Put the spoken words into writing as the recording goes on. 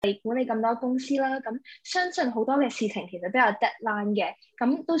你管理咁多公司啦，咁相信好多嘅事情其實都有 deadline 嘅，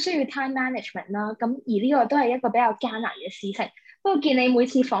咁都需要 time management 啦。咁而呢個都係一個比較艱難嘅事情。不過見你每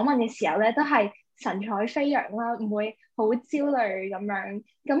次訪問嘅時候咧，都係神采飛揚啦，唔會好焦慮咁樣。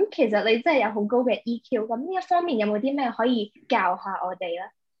咁其實你真係有好高嘅 EQ。咁呢一方面有冇啲咩可以教下我哋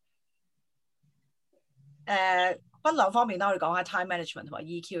咧？分兩方面啦，我哋講下 time management 同埋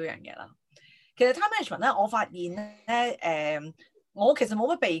EQ 呢樣嘢啦。其實 time management 咧，我發現咧，我其實冇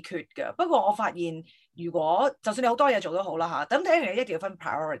乜秘訣嘅。不過我發現，如果就算你好多嘢做都好啦嚇，咁第一樣嘢一定要分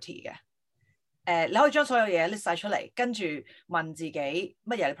priority 嘅。你可以將所有嘢 list 晒出嚟，跟住問自己乜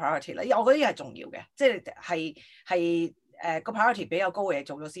嘢係 priority 咧？我覺得呢個係重要嘅，即係個 priority 比較高嘅嘢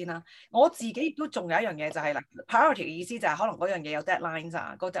做咗先啦。我自己亦都仲有一樣嘢就係啦 ，priority 嘅意思就係可能嗰樣嘢有 deadlines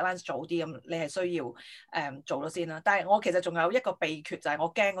啊，個 deadlines 早啲咁，你係需要做咗先啦。但係我其實仲有一個秘訣就係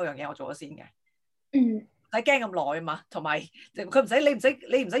我驚嗰樣嘢我做咗先嘅。嗯。唔使驚咁耐啊嘛，同埋佢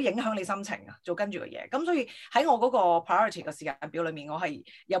你唔使影響你心情啊，做跟住嘅嘢。咁所以喺我嗰個 priority 嘅時間表裏面，我係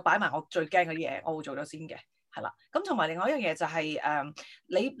有擺埋我最驚嘅嘢，我會做咗先嘅，係啦。咁同埋另外一樣嘢就係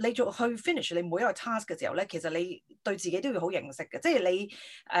你做去 finish 你每一個 task 嘅時候咧，其實你對自己都要好認識嘅，即係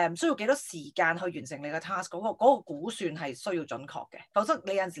你需要幾多時間去完成你嘅 task 嗰個估算係需要準確嘅，否則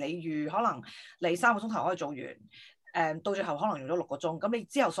你有陣時你預可能你3個鐘頭可以做完。到最後可能用咗6個鐘，咁你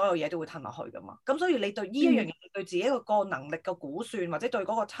之後所有嘢都會褪落去噶嘛，咁所以你對呢一樣嘢，對自己個能力嘅估算，或者對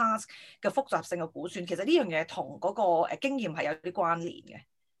嗰個 task 嘅複雜性嘅估算，其實呢樣嘢同嗰個經驗係有啲關聯嘅。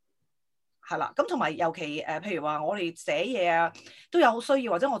係啦，咁同埋尤其譬如話我哋寫嘢啊，都有好需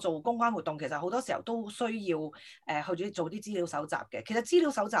要，或者我做公關活動，其實好多時候都需要去做啲資料搜集嘅。其實資料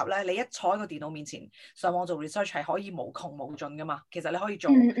搜集咧，你一坐喺個電腦面前上網做 research 係可以無窮無盡噶嘛。其實你可以做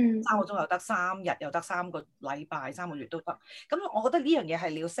3個鐘又得，3日又得，3個禮拜、3個月都得。咁我覺得呢樣嘢係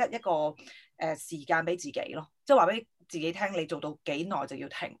你要 set 一個時間俾自己咯，即係話俾自己聽，你做到幾耐就要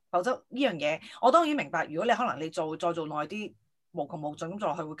停，否則呢樣嘢我當然明白。如果你可能你再做耐啲，無窮無盡咁做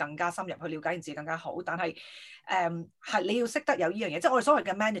落去會更加深入去了解件事更加好，但係係你要識得有呢樣嘢，即係我哋所謂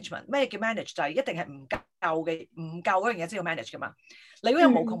嘅 management。咩叫 manage 就係一定係唔夠嗰樣嘢先要 manage 噶嘛。你如果有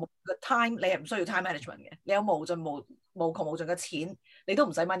無窮無盡嘅 time，你係唔需要 time management 嘅。你有無窮無盡嘅錢，你都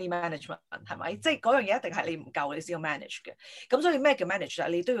唔使 money management， 係咪？即係嗰樣嘢一定係你唔夠你先要 manage 嘅。咁所以咩叫 manage 就係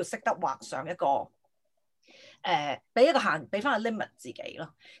你都要識得畫上一個俾一個限，俾翻個 limit 自己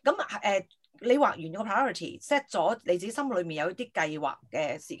咯。咁你畫完個 priority，set 咗你自己心裏面有啲計劃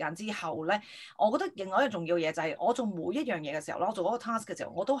嘅時間之後咧，我覺得另外一個重要嘢就係我做每一樣嘢嘅時候咧，我做嗰個 task 嘅時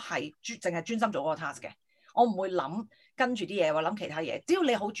候，我都係淨係專心做嗰個 task 嘅，我唔會諗跟住啲嘢或諗其他嘢。只要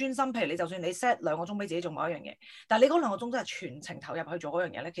你好專心，譬如你就算你 set 2個鐘俾自己做某一樣嘢，但係你嗰2個鐘真係全程投入去做嗰樣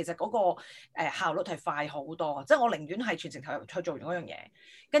嘢咧，其實嗰個效率係快好多。即係我寧願係全程投入去做完嗰樣嘢，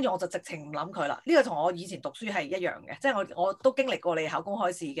跟住我就直情唔諗佢啦。呢個同我以前讀書係一樣嘅，即係我都經歷過你考公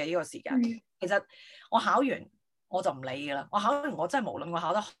開試嘅呢個時間。其實我考完我就唔理㗎啦。我考完我真係無論我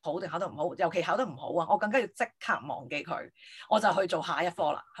考得好定考得唔好，尤其考得唔好啊，我更加要即刻忘記佢，我就去做下一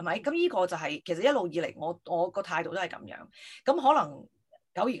科啦，係咪？咁呢個就係其實一路以嚟我個態度都係咁樣。咁可能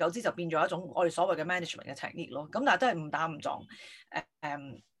久而久之就變咗一種我哋所謂嘅 management 嘅 technique 咯。咁但係都係誤打誤撞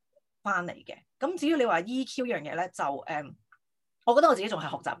翻嚟嘅。咁至於你話 EQ 呢樣嘢咧，就我覺得我自己仲係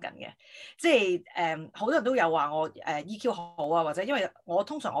學習緊嘅，即係好多人都有話我EQ 好啊，或者因為我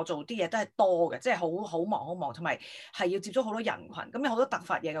通常我做啲嘢都係多嘅，即係好忙，同埋係要接觸好多人群，咁有好多突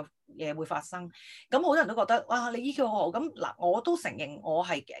發嘢會發生，咁好多人都覺得哇你 EQ 好好，咁嗱我都承認我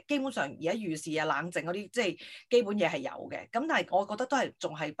係基本上而家遇事啊冷靜嗰啲即係基本嘢係有嘅，咁但係我覺得都係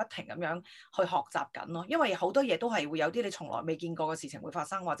仲係不停咁樣去學習緊咯，因為好多嘢都係會有啲你從來未見過嘅事情會發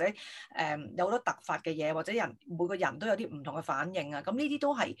生，或者有好多突發嘅嘢，或者每個人都有啲唔同嘅反應啊，咁呢啲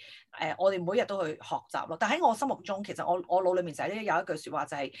都係我哋每日都去學習咯。但喺我心目中，其實我腦裡面成日有一句説話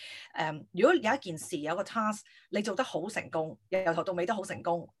就係如果有一件事有一個 task 你做得好成功，由頭到尾都好成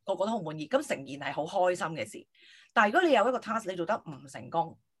功，個個都好滿意，咁誠然係好開心嘅事。但係如果你有一個 task 你做得唔成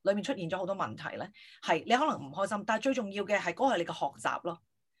功，裡面出現咗好多問題咧，係你可能唔開心。但係最重要嘅係嗰個係你嘅學習咯。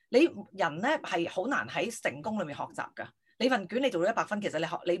你人咧係好難喺成功裡面學習㗎。你份卷你做咗100分，其實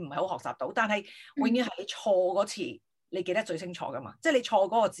你唔係好學習到，但係永遠係你錯嗰次你記得最清楚㗎嘛。即係你錯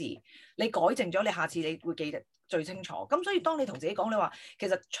嗰個字，你改正咗，你下次你會記得最清楚。咁所以當你同自己講你話，其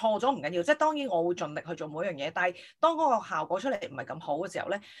實錯咗唔緊要，即係當然我會盡力去做每一樣嘢。但係當嗰個效果出嚟唔係咁好嘅時候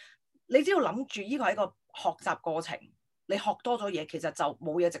咧，你只要諗住呢個係一個學習過程，你學多咗嘢，其實就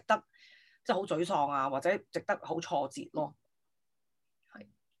冇嘢值得即係好沮喪啊，或者值得好挫折咯。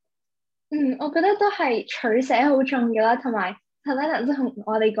我覺得都係取捨好重要啦，同埋 Helena 都同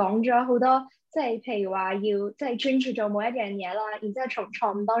我哋講咗好多，即係譬如話要即係專注做每一樣嘢啦，然之後從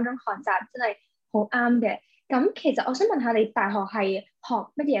錯誤當中學習，真係好啱嘅。咁其實我想問下你大學係學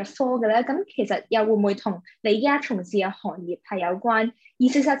乜嘢科嘅咧？咁其實又會唔會同你依家從事嘅行業係有關？而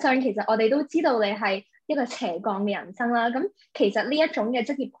事實上，其實我哋都知道你係一個斜槓嘅人生啦。咁其實呢一種嘅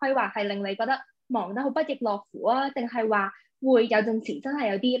職業規劃係令你覺得忙得好不亦樂乎啊？定係話會有陣時真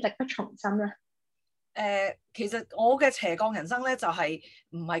係有啲力不從心咧？其實我嘅斜槓人生咧就係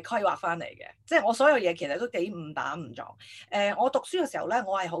唔係規劃翻嚟嘅，即係我所有嘢其實都幾誤打誤撞。我讀書嘅時候咧，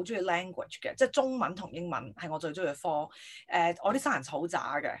我係好中意 language 嘅，即係中文同英文係我最中意嘅科。我啲 science 好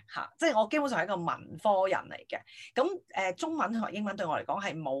渣嘅嚇，即係我基本上係一個文科人嚟嘅。咁中文同埋英文對我嚟講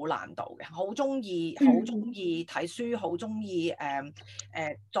係冇難度嘅，好中意睇書，好中意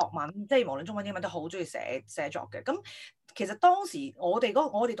作文，即係無論中文英文都好中意寫作嘅。咁其實當時我哋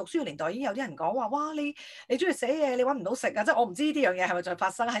讀書嘅年代已經有啲人講話，哇！你中意寫嘢，你揾唔到食啊！即係我唔知呢啲樣嘢係咪再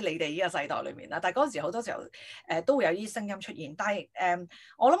發生喺你哋呢個世代裏面啦。但係嗰陣時好多時候都會有啲聲音出現。但係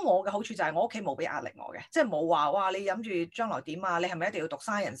我諗我嘅好處就係我屋企冇俾壓力我嘅，即係冇話哇你諗住將來點啊？你係咪一定要讀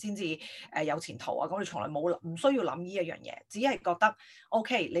science 先至有前途啊？咁你從來唔需要諗呢一樣嘢，只係覺得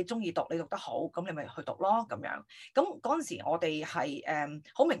OK 你中意讀，你讀得好，咁你咪去讀咯咁樣。咁嗰陣時我哋係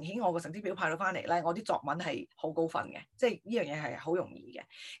好明顯，我個成績表派到翻嚟咧，我啲作文係好高分嘅。即係呢樣嘢係好容易嘅，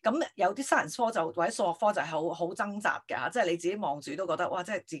咁有啲 science 科或者數學科就係好掙扎嘅，即係你自己望住都覺得哇，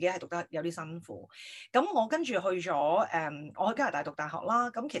即係自己係讀得有啲辛苦。咁我跟住去咗我去加拿大讀大學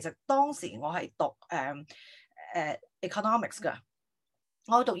啦。咁其實當時我係讀economics 㗎，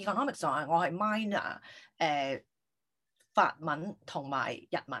我讀 economics 就係我係 minor 法文同埋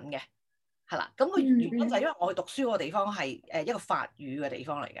日文嘅。係啦，咁個原因就係因為我去讀書嗰個地方係一個法語嘅地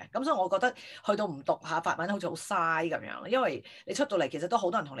方嚟嘅，咁所以我覺得去到唔讀下法文好似好嘥咁樣，因為你出到嚟其實都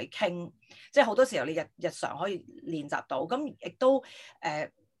好多人同你傾，即係好多時候你日常可以練習到，咁亦都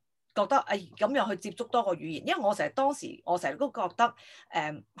覺得咁又去接觸多個語言，因為當時我成日都覺得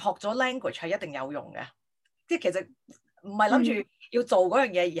學咗 language 係一定有用嘅，即係其實唔係諗住要做嗰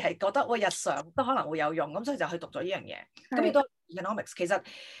樣嘢，而係覺得日常都可能會有用，咁所以就去讀咗呢樣嘢，咁亦都。Economics 其實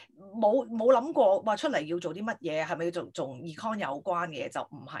冇諗過話出嚟要做啲乜嘢，係咪要做econ 有關嘅嘢就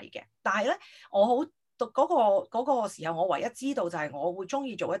唔係嘅。但係咧，我好讀嗰個時候，我唯一知道就係我會中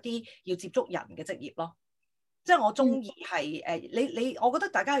意做一啲要接觸人嘅職業咯。即係我中意係我覺得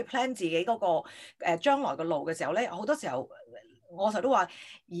大家去 plan 自己嗰個將來嘅路嘅時候咧，好多時候我成日都話，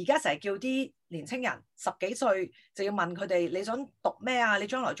而家成日叫啲年青人10幾歲就要問佢哋你想讀咩啊？你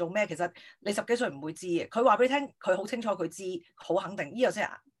將來做咩？其實你10幾歲唔會知嘅。佢話俾你聽，佢好清楚，佢知好肯定。呢個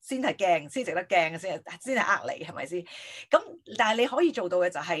先係驚，先值得驚嘅先係呃你，係咪先？咁但係你可以做到嘅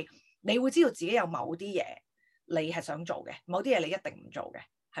就係，你會知道自己有某啲嘢你係想做嘅，某啲嘢你一定唔做嘅，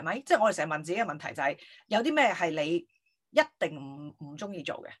係咪？即係我哋成日問自己嘅問題就係，有啲咩係你一定唔中意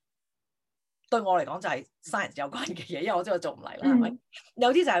做嘅？對我嚟講就係 science 有關嘅嘢，因為我知道做唔嚟啦，係咪？有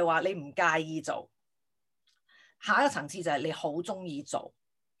啲就係話你唔介意做，下一個層次就係你好中意做，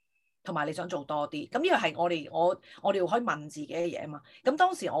同埋你想做多啲。咁呢個係我哋可以問自己嘅嘢啊嘛。咁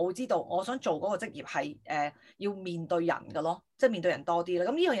當時我會知道我想做嗰個職業係要面對人嘅咯，即係面對人多啲啦。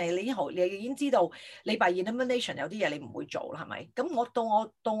咁呢樣嘢你已經知道，你 by elimination 有啲嘢你唔會做啦，係咪？咁我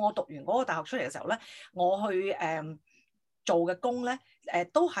到我讀完嗰個大學出嚟嘅時候咧，我去做嘅工咧，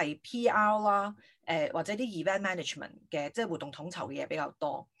都係 PR 啦，或者啲 event management 嘅，即係活動統籌嘅嘢比較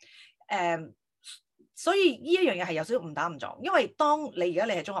多。所以呢一樣嘢係有少少誤打誤撞，因為當而家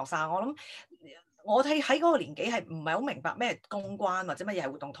你係中學生，我諗我喺嗰個年紀係唔係好明白咩公關或者乜嘢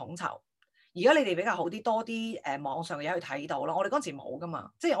係活動統籌。而家你哋比較好啲，多啲網上嘅嘢去睇到啦。我哋嗰陣時冇噶嘛，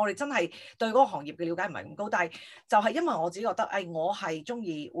即係我哋真係對嗰個行業嘅了解唔係咁高。但係就係因為我自己覺得，我係中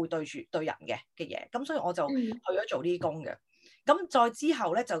意會對人嘅嘢，咁所以我就去咗做呢啲工嘅。咁再之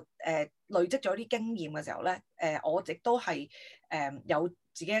後咧就累積咗啲經驗嘅時候咧，我亦都係有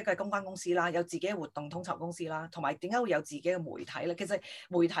自己嘅公關公司啦，有自己嘅活動統籌公司啦，同埋點解會有自己嘅媒體咧？其實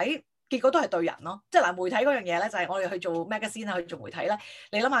媒體結果都係對人咯，即係嗱媒體嗰樣嘢咧，就係我哋去做 magazine 啊，去做媒體咧。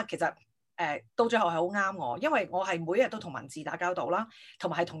你諗下，其實到最後係好啱我，因為我係每日都同文字打交道啦，同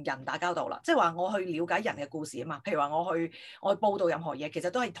埋係同人打交道啦。即係話我去了解人嘅故事啊嘛。譬如話我去報導任何嘢，其實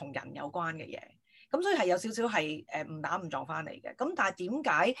都係同人有關嘅嘢。咁所以係有少少係誤打誤撞翻嚟嘅。咁但係點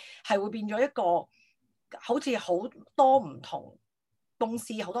解係會變咗一個好似好多唔同公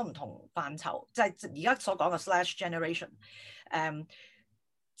司、好多唔同範疇，即係而家所講嘅 slash generation，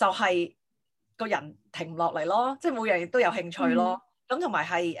就係個人停唔落嚟咯，即係每樣嘢都有興趣咯。咁同埋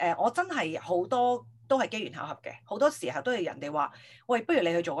係我真係好多都係機緣巧合嘅，好多時候都係人哋話，喂，不如你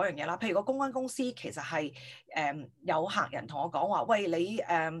去做嗰樣嘢啦。譬如個公關公司其實係有客人同我講話，喂，你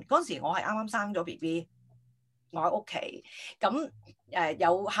嗰陣時我係啱啱生咗 BB，我喺屋企，咁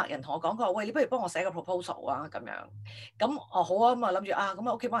有客人同我講過，喂，你不如幫我寫個 proposal 啊咁樣。咁好啊，咁啊諗住啊，咁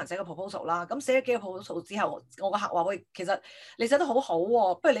啊屋企幫人寫個 proposal 啦。咁寫咗幾個 proposal 之後，我個客話，喂，其實你寫得好好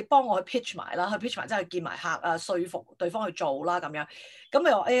喎，不如你幫我去 pitch 埋啦，去 pitch 埋即係去見埋客啊，說服對方去做啦咁樣。咁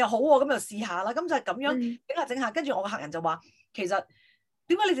又話好喎，咁就試下啦。咁就係咁樣整下整下，跟住我個客人就話，其實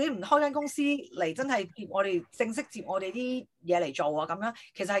點解你自己唔開間公司嚟真係接我哋正式接我哋啲嘢嚟做啊？咁樣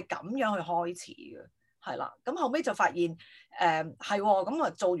其實係咁樣去開始嘅。係啦，咁後尾就發現係喎，咁啊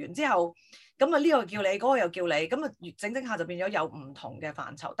做完之後，咁啊呢個叫你，嗰個又叫你，咁啊越整整下就變咗有唔同嘅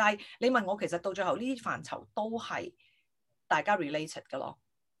範疇。但係你問我，其實到最後呢啲範疇都係大家 related 嘅咯。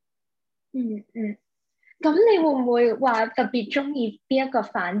咁你會唔會話特別中意邊一個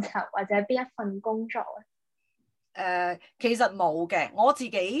範疇或者邊一份工作咧？其實冇嘅，我自己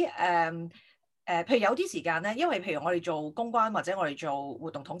譬如有啲時間咧，因為譬如我哋做公關或者我哋做活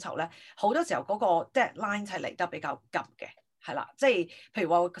動統籌咧，好多時候嗰個 deadline 係嚟得比較急嘅，係啦，即係譬如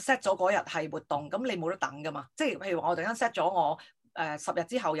話 set 咗嗰日係活動，咁你冇得等噶嘛，即係譬如話我突然間 set 咗我10日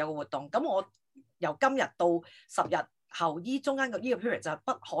之後有個活動，咁我由今日到10日後依中間嘅呢個 period 就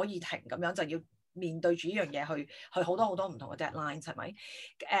不可以停，咁樣就要面對住呢樣嘢去好多唔同嘅 deadline 係咪？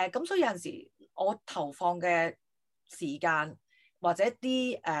咁所以有陣時我投放嘅時間或者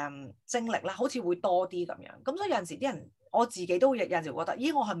啲精力咧，好似會多啲咁樣。咁所以有陣時啲人，我自己都有陣時覺得，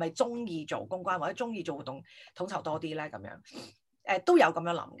咦，我係咪中意做公關或者中意做活動統籌多啲咧？咁樣都有咁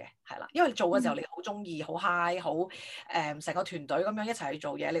樣諗嘅，係啦。因為你做嘅時候你好中意，好 high，好成個團隊咁樣一齊去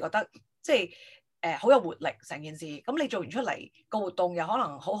做嘢，你覺得即係好有活力成件事。咁你做完出嚟個活動又可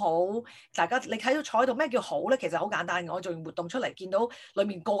能好好，大家你睇到坐喺度咩叫好咧？其實好簡單嘅，我做完活動出嚟，見到裡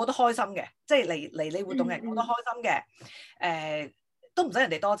面個個都開心嘅，即係嚟你活動嘅人個個都開心嘅。都唔使人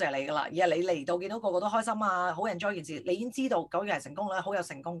哋多謝你噶啦，而係你嚟到見到個個都開心啊，好 enjoy 件事，你已經知道究竟係成功啦，好有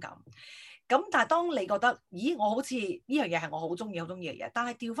成功感。咁但係當你覺得，咦，我好似呢樣嘢係我好中意嘅嘢，但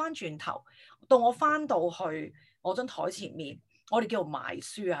係調翻轉頭，到我翻到去我張台前面，我哋叫做賣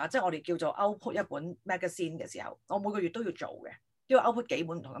書啊，即係我哋叫做 output 一本 magazine 嘅時候，我每個月都要做嘅，都要 output 幾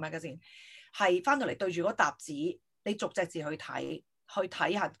本唔同嘅 magazine， 係翻到嚟對住嗰沓紙，你逐隻字去睇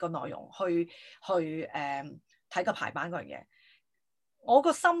下個內容，去睇個排版嗰樣嘢。我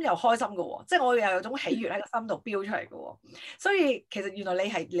個心又開心嘅喎，即係我又有種喜悅喺個心度飆出嚟嘅喎，所以其實原來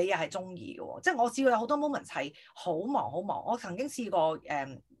你又係中意嘅喎，即係我試過有好多 moment 係好忙，我曾經試過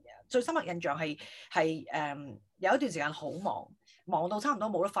最深刻印象係有一段時間好忙到差唔多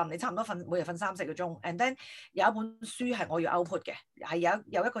冇得瞓，你差唔多每日瞓3-4個鐘 ，and then 有一本書係我要 output 嘅，係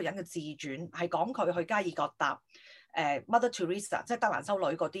有一個人嘅自傳，係講佢去加爾各答Mother Teresa 即係德蘭修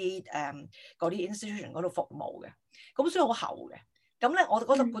女嗰啲 institution 嗰度服務嘅，嗰本書好厚嘅。咁咧，我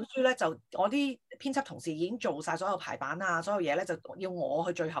嗰本書咧就我啲編輯同事已經做晒所有排版啊，所有嘢咧就要我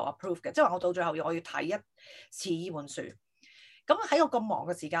去最後 approve 嘅，即係話我到最後我要睇一次呢本書。咁喺我咁忙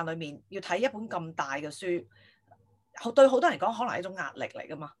嘅時間裏面，要睇一本咁大嘅書，對好多人嚟講可能係一種壓力嚟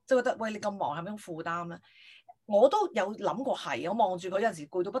噶嘛，即係覺得喂，你咁忙係咪一種負擔咧？我都有諗過係，我望住佢有陣時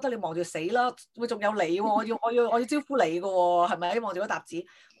攰到不得了，望住死啦，會仲有你喎，我要招呼你嘅喎，係咪？望住嗰沓紙，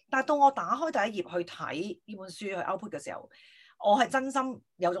但係到我打開第一頁去睇呢本書去 output 嘅時候，我係真心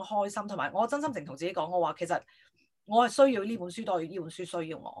有種開心，同埋我真心淨同自己講，我話其實我係需要呢本書多於呢本書需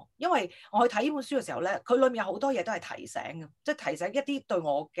要我，因為我去睇呢本書嘅時候咧，佢裏面有好多嘢都係提醒嘅，即係提醒一啲對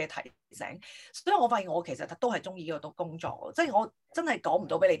我嘅提醒，所以我發現我其實都係中意呢個工作，即係我真係講唔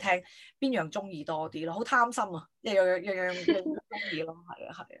到俾你聽邊樣中意多啲咯，好貪心啊，樣中意咯，係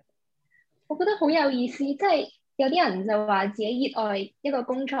啊。我覺得好有意思，即係有啲人就話自己熱愛一個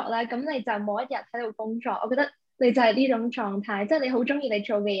工作啦，咁你就冇一日喺度工作，我覺得你就係呢種狀態，即係你好中意你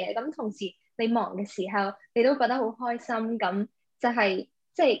做嘅嘢，咁同時你忙嘅時候，你都覺得好開心，咁就係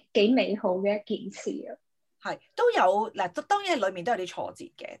即係幾美好嘅一件事啊！係都有嗱，當然裡面都有啲挫折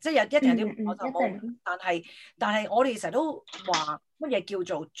嘅，即係一定有啲我就冇，但係我哋成日都話乜嘢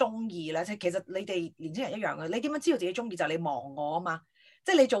叫做中意咧？即係其實你哋年輕人一樣嘅，你點樣知道自己中意就係你忘我啊嘛！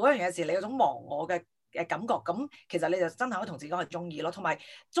即係你做嗰樣嘢時，你有種忘我嘅感覺，咁其實你就真係可以同自己講係中意咯。同埋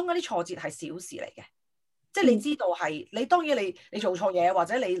中間啲挫折係小事嚟嘅。即係你知道係你當然你做錯嘢，或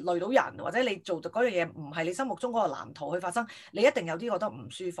者你累到人，或者你做嗰樣嘢唔係你心目中嗰個藍圖去發生，你一定有啲覺得唔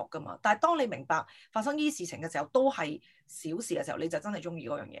舒服噶嘛。但係當你明白發生呢啲事情嘅時候，都係小事嘅時候，你就真係中意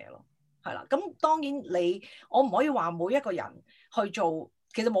嗰樣嘢咯。係啦，咁當然我唔可以話每一個人去做，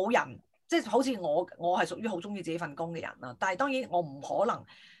其實冇人即係好似我係屬於好中意自己份工嘅人啦。但係當然我唔可能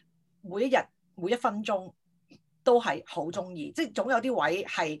每一日每一分鐘都係好中意，即係總有啲位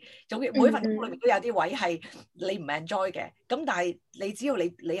係，每份工裏面都有啲位係你唔 enjoy 嘅。咁但係你只要你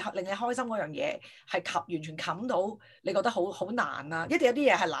令你開心嗰樣嘢係完全冚到，你覺得好難啊！一定有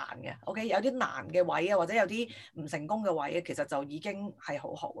啲嘢係難嘅，OK？ 有啲難嘅位啊，或者有啲唔成功嘅位啊，其實就已經係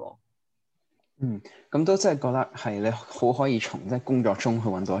好好咯。咁都真係覺得係你好可以從即係工作中去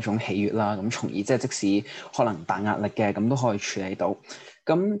揾到一種喜悅啦，咁從而即係即使可能大壓力嘅，咁都可以處理到。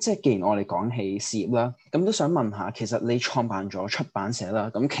咁即係既然我哋講起事業啦，咁都想問下，其實你創辦咗出版社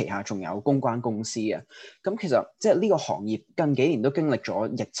啦，咁旗下仲有公關公司啊。咁其實即係呢個行業近幾年都經歷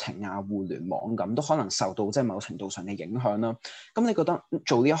咗疫情啊、互聯網咁，都可能受到即係某程度上嘅影響啦。咁你覺得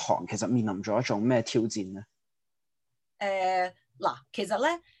做呢一行其實面臨咗一種咩挑戰咧？嗱，其實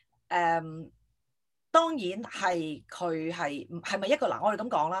咧，當然係佢係咪一個嗱？我哋咁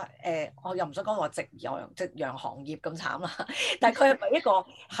講啦，我又唔想講話夕陽行業咁慘啦，但係佢係咪一個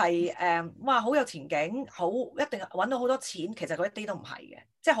係哇好有前景，好一定揾到好多錢？其實佢一啲都唔係嘅，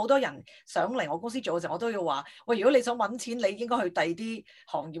即係好多人想嚟我公司做嘅時候，我都要話喂，如果你想揾錢，你應該去第二啲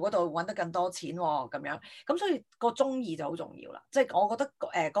行業嗰度揾得更多錢喎，咁樣。咁所以個中意就好重要啦，即係我覺得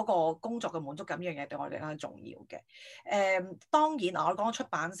嗰個工作嘅滿足感呢樣嘢對我哋嚟講係重要嘅。當然我講出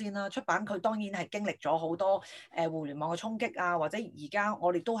版先啦，出版佢當然係經歷咗好多互聯網嘅衝擊啊，或者而家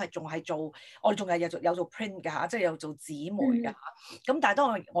我哋都係仲係做，我哋仲係有做 print 嘅嚇，即係有做紙媒嘅嚇。咁但係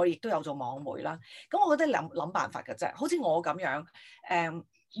當我亦都有做網媒啦。咁我覺得諗辦法嘅啫，好似我咁樣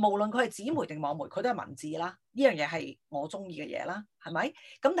無論佢係紙媒定網媒，佢都係文字啦。呢樣嘢係我中意嘅嘢啦，係咪？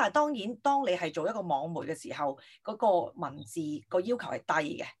咁但係當然，當你係做一個網媒嘅時候，嗰個文字個要求係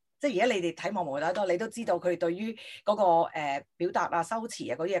低嘅。即係而家你哋睇網媒睇多，你都知道佢對於嗰個表達啊、修辭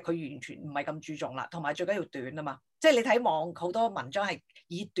啊嗰啲嘢，佢完全唔係咁注重啦。同埋最緊要短啊嘛。即係你睇網好多文章係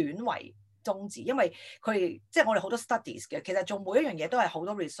以短為宗旨，因為佢即係我哋好多 studies 嘅。其實做每一樣嘢都係好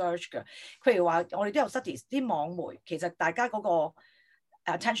多 research 嘅。譬如話我哋都有 studies 啲網媒，其實大家嗰個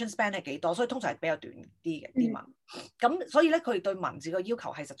attention span 係幾多，所以通常係比較短啲嘅啲文。咁所以咧，佢哋對文字嘅要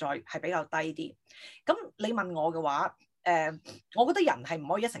求係實在係比較低啲。咁你問我嘅話，我覺得人係唔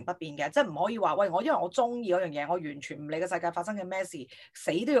可以一成不變嘅，即係唔可以話喂，因為我中意嗰樣嘢，我完全唔理個世界發生嘅咩事，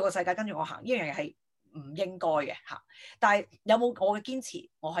死都要個世界跟住我行，呢樣嘢係唔應該嘅嚇。但係有冇我嘅堅持？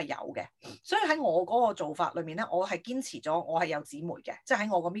我係有嘅。所以喺我嗰個做法裏面咧，我係堅持咗，我係有紙媒嘅，即係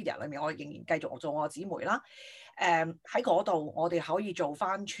喺我個 media 裏面，我仍然繼續做我嘅紙媒啦。喺嗰度我哋可以做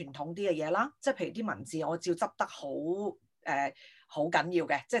翻傳統啲嘅嘢啦，即係譬如啲文字我照執得好緊要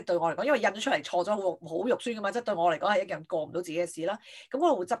嘅，即係對我嚟講，因為印咗出嚟錯咗好肉酸噶嘛，即係對我嚟講係一樣過唔到自己嘅事啦。咁嗰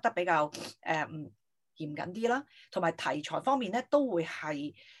度會執得比較嚴謹啲啦，同埋題材方面咧都會係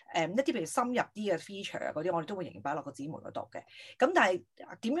一啲譬如深入啲嘅 feature 啊嗰啲，我哋都會仍然擺落個紙媒嗰度嘅。咁但係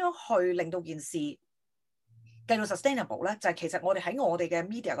點樣去令到件事繼續 sustainable 咧？就係其實我哋喺我哋嘅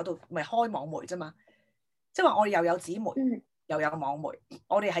media 嗰度咪開網媒啫嘛，即係話我哋又有紙媒又有網媒，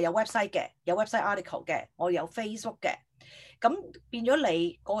我哋係有 website 嘅，有 website article 嘅，我哋有 Facebook 嘅。咁變咗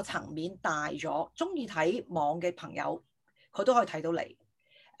你嗰個層面大咗，中意睇網嘅朋友，佢都可以睇到你。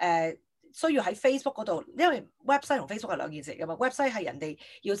需要喺 Facebook 嗰度，因為 website 同 Facebook 係兩件事㗎嘛。website 係人哋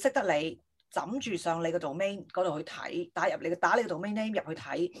要識得你，枕住上你個 domain 嗰度去睇，打你個 domain name 入去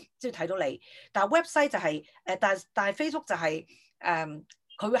睇，即係睇到你。但係 website 就係但係 Facebook 就係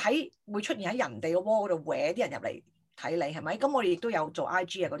佢會出現喺人哋個 wall 嗰度搲啲人入嚟睇你係咪？咁我哋亦都有做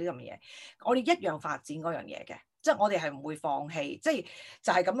IG 啊嗰啲咁嘅嘢，我哋一樣發展嗰樣嘢嘅。即係我哋係唔會放棄，即係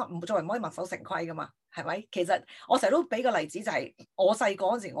就係咁啦。做人唔可以墨守成規噶嘛，係咪？其實我成日都俾個例子，就係我細個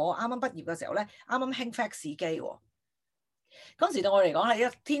嗰陣時，我啱啱畢業嘅時候咧，啱啱興 fax 機喎。嗰陣時對我嚟講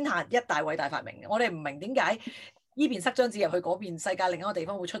係天下一大偉大發明嘅。我哋唔明點解依邊塞張紙入去，嗰邊世界另一個地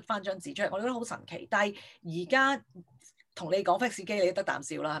方會出翻張紙出嚟，我覺得好神奇。但係而家同你講 fax 機，你都得啖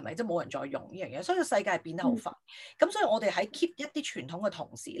笑啦，係咪？即係冇人再用呢樣嘢，所以個世界變得好快。咁所以我哋喺 keep 一啲傳統嘅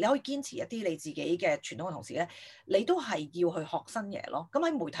同時，你可以堅持一啲你自己嘅傳統嘅同時咧，你都係要去學新嘢咯。咁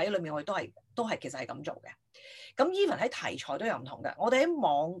喺媒體裏面，我哋都係其實係咁做嘅。咁 even 喺題材都有唔同嘅，我哋喺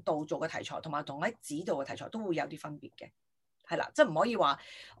網度做嘅題材同埋同喺紙度嘅題材都會有啲分別嘅，係啦，即係唔可以話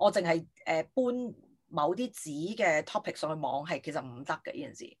我淨係搬某啲紙嘅 topic 上去網係其實唔得嘅呢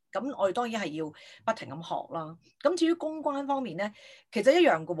件事，咁我哋當然係要不停咁學啦。咁至於公關方面咧，其實一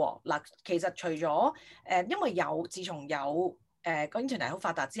樣嘅喎。嗱，其實除咗因為自從有個 internet 好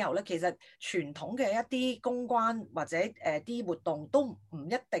發達之後咧，其實傳統嘅一啲公關或者啲活動都唔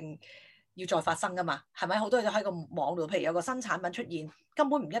一定要再發生噶嘛，係咪？好多嘢都喺個網度，譬如有個新產品出現，根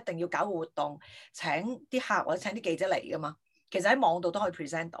本唔一定要搞個活動請啲客或者請啲記者嚟噶嘛。其實喺網度都可以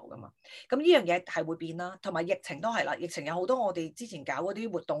present 到噶嘛，咁呢樣嘢係會變啦，同埋疫情都係啦，疫情有好多我哋之前搞嗰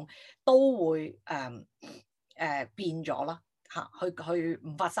啲活動都會變咗啦，去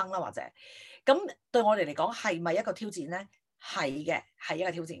唔發生啦，或者咁對我哋嚟講係咪一個挑戰咧？係嘅，係一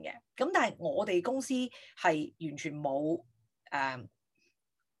個挑戰嘅。咁但係我哋公司係完全冇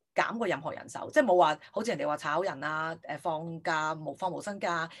減過任何人手，即係冇話好似人哋話炒人啊，放假放無薪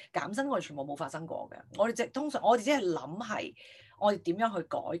假減薪，我哋全部冇發生過嘅。我哋通常我哋只係諗係我哋點樣去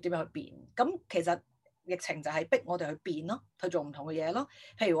改，點樣去變。咁其實疫情就係逼我哋去變咯，去做唔同嘅嘢咯。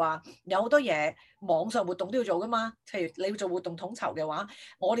譬如話有好多嘢網上活動都要做噶嘛。譬如你要做活動統籌嘅話，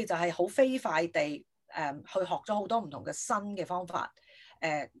我哋就係好飛快地去學咗好多唔同嘅新嘅方法。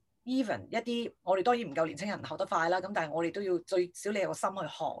even 一啲我哋當然唔夠年輕人學得快啦，咁但係我哋都要最少你有個心去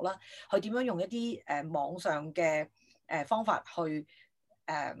學啦，去點樣用一啲網上嘅方法去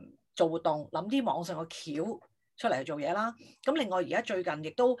做活動，諗啲網上嘅橋出嚟去做嘢啦。咁另外而家最近亦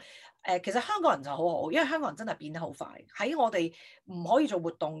都其實香港人就好好，因為香港人真係變得好快。喺我哋唔可以做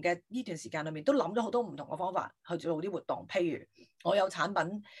活動嘅呢段時間裏面，都諗咗好多唔同嘅方法去做啲活動。譬如我有產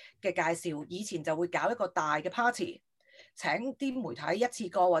品嘅介紹，以前就會搞一個大嘅 party。請啲媒體一次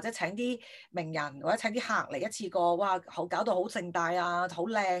過，或者請啲名人，或者請啲客嚟一次過，哇！搞到好盛大啊，好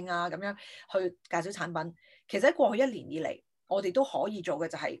靚啊，咁樣去介紹產品。其實喺過去1年以嚟，我哋都可以做嘅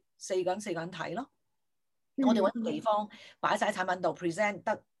就係4個人睇咯。我哋揾地方擺晒產品度 present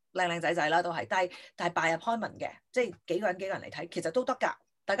得靚靚仔仔啦，都係。但係 by appointment 嘅，即係幾個人嚟睇，其實都得㗎。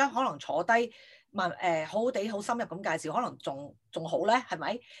大家可能坐低。好好地好深入咁介紹，可能仲好咧，係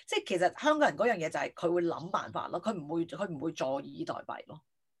咪？即係其實香港人嗰樣嘢就係佢會諗辦法咯，佢唔會坐以待斃咯。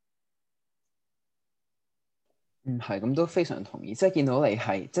係咁都非常同意，即係見到你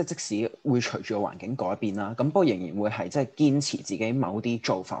係即使會隨住個環境改變啦，咁不過仍然會係即係堅持自己某啲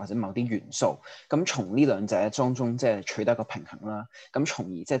做法或者某啲元素，咁從呢兩者當中即係取得一個平衡啦，咁從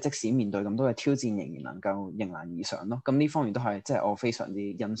而即使面對咁多嘅挑戰，仍然能夠迎難而上咯。咁呢方面都係即係我非常之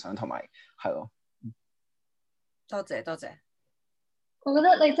欣賞同埋係咯。多謝。我覺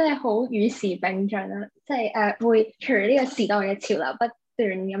得你真係好與時並進啦，即係會隨住呢個時代嘅潮流不斷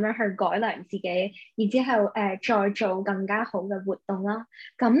咁樣去改良自己，然之後再做更加好嘅活動啦。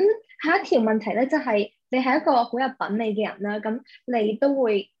咁下一條問題咧，就係你係一個好有品味嘅人啦，咁你都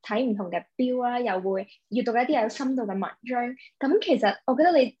會睇唔同嘅標啦，又會閱讀一啲有深度嘅文章。咁其實我覺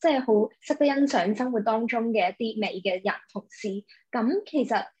得你真係好識得欣賞生活當中嘅一啲美嘅人同事。咁其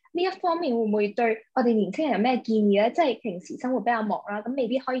實呢一方面會唔會對我哋年輕人有咩建議咧？即係平時生活比較忙啦，咁未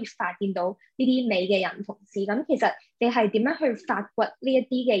必可以發現到呢啲美嘅人同事。咁其實你係點樣去發掘呢一啲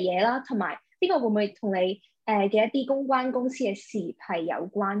嘅嘢啦？同埋呢個會唔會同你嘅一啲公關公司嘅事業係有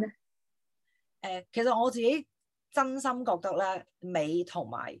關咧？其實我自己真心覺得咧，美同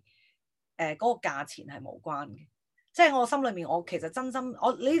埋嗰個價錢係無關嘅。即係我心裏面，我其實真心，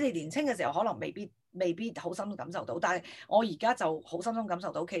你哋年輕嘅時候可能未必好深感受到，但係我而家就好深感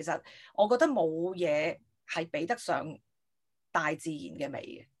受到，其實我覺得冇嘢係比得上大自然嘅美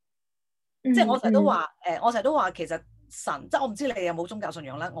嘅。即係我成日都話，其實神，即係我唔知你有冇宗教信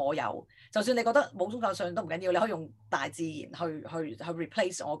仰咧，我有。就算你覺得冇宗教信仰都唔緊要，你可以用大自然去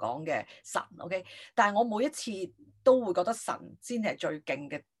replace 我講嘅神 ，OK？ 但係我每一次都會覺得神先係最勁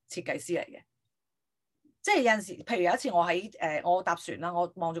嘅設計師嚟嘅。即係有陣時，譬如有一次我喺我搭船啦，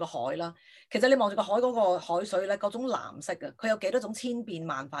我望住個海啦。其實你望住個海嗰個海水咧，各種藍色嘅，佢有幾多種千變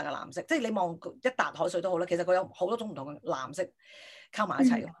萬化嘅藍色。即係你望一笪海水都好啦，其實佢有好多種唔同嘅藍色溝埋一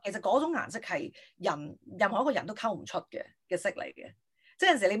齊。其實嗰種顏色係任何一個人都溝唔出嘅色嚟嘅。即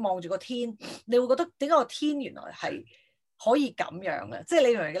係有陣時你望住個天，你會覺得點解個天原來係可以咁樣嘅？即係你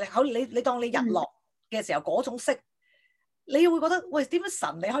明唔明？你當你日落嘅時候嗰種色。你會覺得喂，點解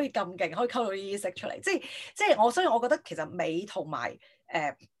神你可以咁勁，可以溝到呢啲色出嚟？即係所以我覺得其實美同埋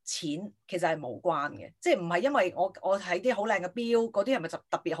錢其實係無關嘅，即係唔係因為我睇啲好靚嘅錶，嗰啲係咪就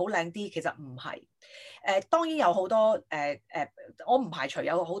特別好靚啲？其實唔係。當然有好多我唔排除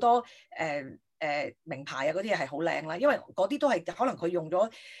有好多名牌啊嗰啲嘢係好靚啦，因為嗰啲都係可能佢用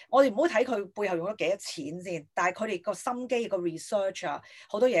咗，我哋唔好睇佢背後用咗幾多錢先，但係佢哋個心機個 research 啊，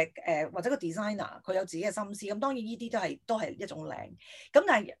好多嘢或者個 designer 佢有自己嘅心思，咁當然呢啲都係一種靚。咁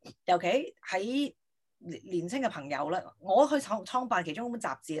但係尤其喺年輕嘅朋友咧，我去創辦其中一本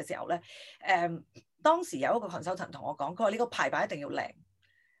雜誌嘅時候咧，當時有一個 consultant 同我講，佢話呢個排版一定要靚。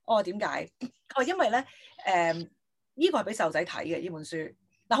我話點解？佢話因為咧呢個係俾細路仔睇嘅呢本書。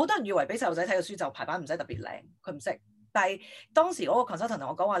嗱，好多人以為俾細路仔睇嘅書就排版唔使特別靚，佢唔識。但係當時嗰個 consultant 同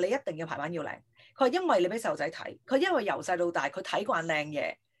我講話，你一定要排版要靚。佢話因為你俾細路仔睇，佢因為由細到大佢睇慣靚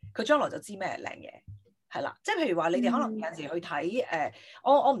嘢，佢將來就知咩係靚嘢。係啦，即係譬如話你哋可能有陣時去睇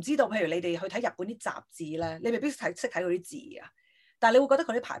我唔知道，譬如你哋去睇日本啲雜誌咧，你未必識睇嗰啲字啊，但係你會覺得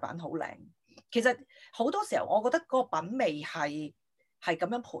佢啲排版好靚。其實好多時候我覺得嗰個品味係係咁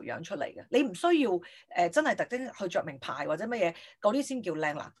樣培養出嚟嘅。你唔需要真係特登去着名牌或者乜嘢嗰啲先叫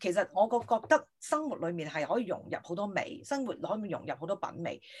靚啦。其實我覺得生活裡面係可以融入好多味，生活可以融入好多品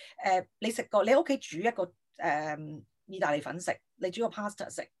味。你食過你屋企煮一個意大利粉食，你煮個 pasta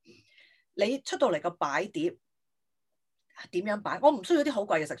食，你出到嚟個擺碟點樣擺？我唔需要啲好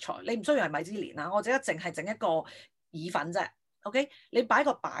貴嘅食材，你唔需要係米芝蓮啦，我淨係整一個意粉啫。OK， 你擺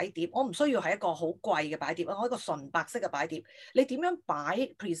個擺碟，我唔需要係一個好貴嘅擺碟，我一個純白色嘅擺碟，你點樣擺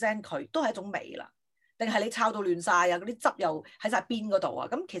present 佢都係一種美啦。定係你炒到亂晒啊，嗰啲汁又喺晒邊嗰度啊？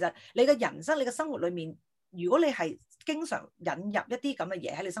咁其實你嘅人生、你嘅生活裡面，如果你係經常引入一啲咁嘅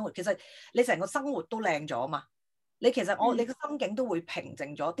嘢喺你生活，其實你成個生活都靚咗嘛。你其實你個心境都會平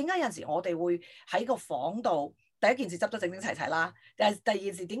靜咗。點解有陣時我哋會喺個房度？第一件事執得整整齊齊啦，但係第二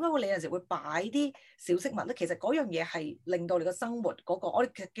件事點解會你有陣時會擺啲小飾物咧？其實嗰樣嘢係令到你個生活嗰個，我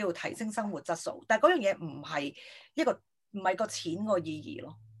哋叫做提升生活質素。但係嗰樣嘢唔係個錢個意義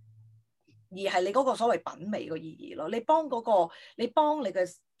咯，而係你嗰個所謂品味個意義咯。你幫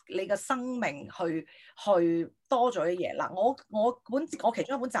你嘅生命去多咗啲嘢嗱。我其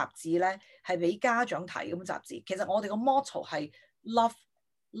中一本雜誌咧係俾家長睇咁雜誌。其實我哋個 motto 係 Love,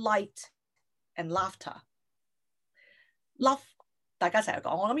 Light and Laughter。Love 大家成日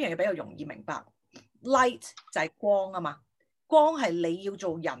講，我諗呢樣嘢比較容易明白。Light 就係光啊嘛，光係你要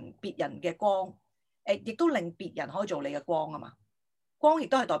做別人嘅光，亦都令別人可以做你嘅光啊嘛。光亦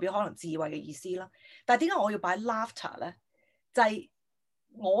都係代表可能智慧嘅意思啦。但係點解我要擺 laughter 咧？就係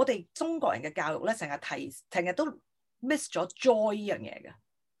我哋中國人嘅教育咧，成日都 miss 咗 joy 呢樣嘢嘅。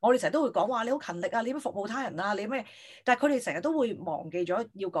我哋成日都會講話你好勤力啊，你點樣服務他人啊，你咩？但係佢哋成日都會忘記咗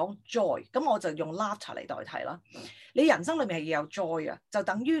要講 joy，咁我就用 laughter 嚟代替啦。你人生裏面係要有 joy 啊，就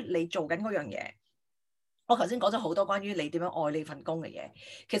等於你做緊嗰樣嘢。我頭先講咗好多關於你點樣愛你份工嘅嘢。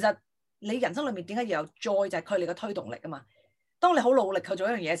其實你人生裏面點解要有 joy，就係佢哋嘅推動力啊嘛。當你好努力去做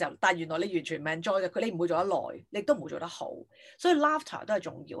一樣嘢嘅時候，但係原來你完全唔 enjoy 嘅，你唔會做得耐，你都唔會做得好。所以 laughter 都係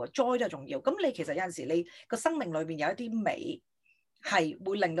重要啊 ，joy 都係重要。咁你其實有陣時你個生命裏面有一啲美，係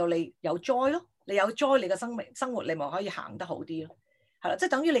會令到你有 joy 咯。你有 joy，你嘅生活你咪可以行得好啲咯。係啦，即係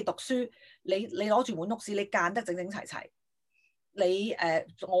等於你讀書，你攞住本屋史，你間得整整齊齊。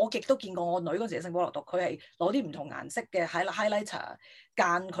我亦都見過我女嗰時喺聖保羅讀，佢係攞啲唔同顏色嘅 highlighter 間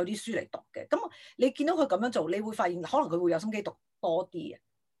佢啲書嚟讀嘅。咁你見到佢咁樣做，你會發現可能佢會有心機讀多啲嘅。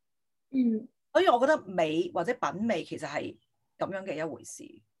所以我覺得美或者品味其實係咁樣嘅一回事。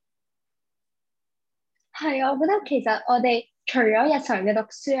係啊，我覺得其實我哋除咗日常嘅讀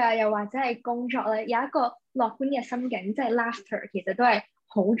書啊，又或者係工作咧，有一個樂觀嘅心境，即係 laughter，其實都係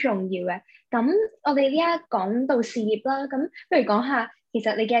好重要嘅。咁我哋呢一講到事業啦，咁不如講下其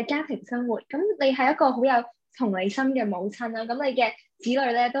實你嘅家庭生活。咁你係一個好有同理心嘅母親啦，咁你嘅子女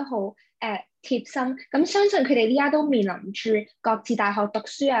咧都好貼心。咁相信佢哋呢家都面臨住各自大學讀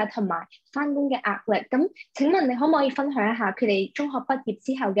書啊，同埋返工嘅壓力。咁請問你可唔可以分享一下佢哋中學畢業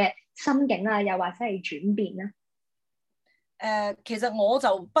之後嘅心境啊，又或者係轉變咧？其實我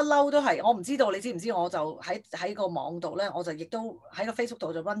就不嬲都係，我唔知道你知唔知，我就喺個網度咧，我就亦都喺個 Facebook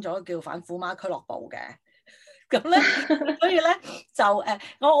度就溫咗叫反虎媽俱樂部嘅。咁咧，所以咧就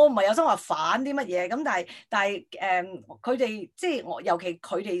我唔係有心話反啲乜嘢，咁但係佢哋即係我，尤其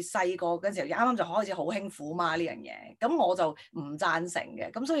佢哋細個嗰陣時候，啱啱就開始好興虎媽呢樣嘢，咁我就唔贊成嘅，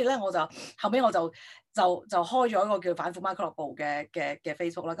咁所以咧我就後尾我就開咗一個叫反虎媽俱樂部嘅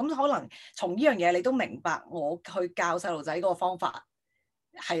Facebook 啦，咁可能從呢樣嘢你都明白我去教細路仔嗰個方法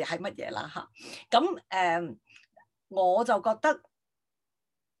係乜嘢啦嚇，咁我就覺得。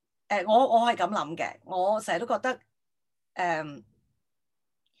我係咁諗嘅，我成日都覺得，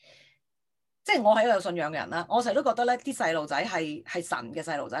即係我係一個有信仰嘅人啦。我成日都覺得咧，啲細路仔係神嘅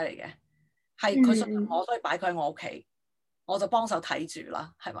細路仔嚟嘅，係佢信任我，所以擺佢喺我屋企，我就幫手睇住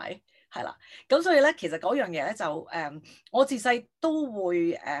啦，係咪？係啦，咁所以咧，其實嗰樣嘢咧就我自細都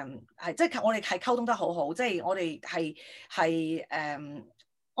會係即係我哋係溝通得好好，即係我哋係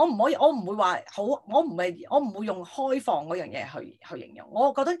我唔會話好，我唔會用開放嗰樣嘢去形容。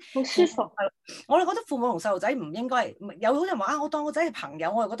我覺得好舒服。我哋覺得父母同細路仔唔應該係有好多人話啊，我當個仔係朋友，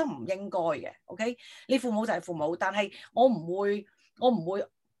我又覺得唔應該嘅。OK， 你父母就係父母，但係我唔會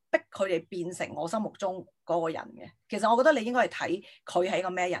逼佢哋變成我心目中嗰個人嘅。其實我覺得你應該係睇佢係一個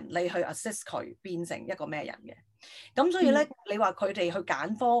咩人，你去 assist 佢變成一個咩人嘅。咁所以咧，你話佢哋去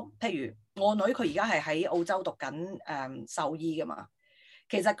揀科，譬如我女佢而家係喺澳洲讀緊獸醫㗎嘛。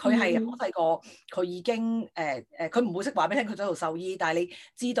其實佢係好細個，佢已經佢唔會識話俾你聽佢想做獸醫，但係你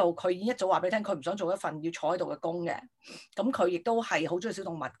知道佢已經一早話俾你聽，佢唔想做一份要坐喺度嘅工嘅。咁佢亦都係好中意小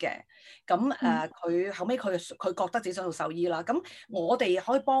動物嘅。咁佢後尾佢覺得自己想做獸醫啦。咁我哋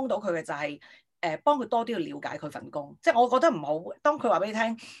可以幫到佢嘅就係幫佢多啲去了解佢份工，即係我覺得唔好。當佢話俾你聽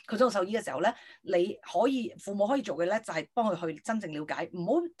佢想做獸醫嘅時候咧，你可以父母可以做嘅咧，就係幫佢去真正了解，唔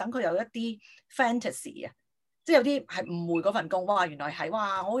好等佢有一啲 fantasy 啊，即係有啲係誤會嗰份工。哇，原來係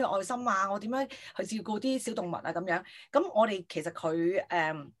哇，我好有愛心啊，我點樣去照顧啲小動物啊咁樣。咁我哋其實佢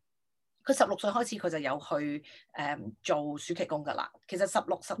16歲開始佢就有去做暑期工㗎啦。其實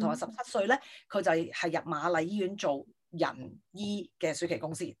16同埋17歲咧，佢就係入瑪麗醫院做人醫嘅暑期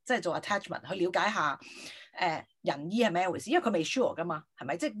公司，即係做 attachment 去了解下人醫係咩回事，因為佢未 sure 噶嘛，係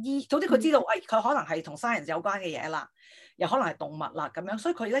咪？即係醫，總之佢知道，佢可能係同 science 有關嘅嘢啦，又可能係動物啦咁樣，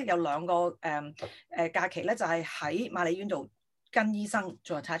所以佢咧有2個假期咧，就係喺瑪麗醫院度跟醫生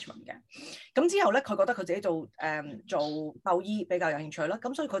做 attachment 嘅。咁之後咧，佢覺得佢自己做獸醫比較有興趣啦，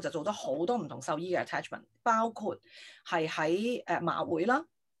咁所以佢就做咗好多唔同獸醫嘅 attachment， 包括係喺馬會啦。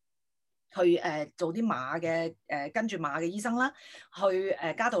去做啲馬嘅跟住馬嘅醫生啦，去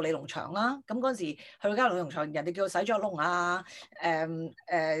嘉道理農場啦。咁嗰陣時去到嘉道理農場，人哋叫佢洗咗籠啊，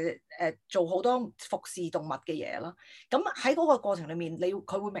做好多服侍動物嘅嘢啦。咁喺嗰個過程裡面，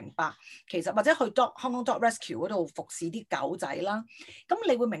佢會明白其實或者去 Hong Kong Dog Rescue 嗰度服侍啲狗仔啦。咁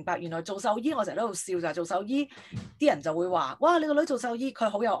你會明白原來做獸醫，我成日喺度笑就係做獸醫，啲人就會話：哇，你個女做獸醫，佢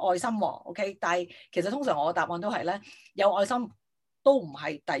好有愛心喎。OK， 但係其實通常我嘅答案都係咧，有愛心都唔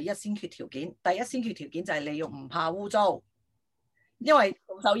係第一先決條件，第一先決條件就係你要唔怕污糟，因為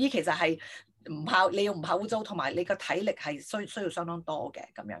做獸醫其實係你要唔怕污糟，同埋你個體力係需要相當多嘅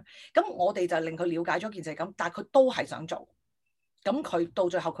咁樣。咁我哋就令佢了解咗件事咁，但係佢都係想做。咁佢到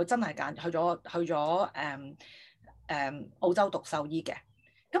最後佢真係揀去咗澳洲讀獸醫嘅。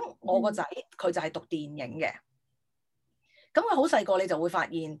咁我個仔佢就係讀電影嘅。咁佢好細個，你就會發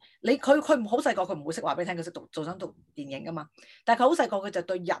現佢好細個，佢唔會識話俾你聽佢識想讀電影噶嘛。但係佢好細個，佢就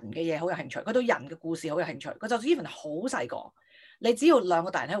對人嘅嘢好有興趣，佢對人嘅故事好有興趣。佢就算 even 好細個，你只要2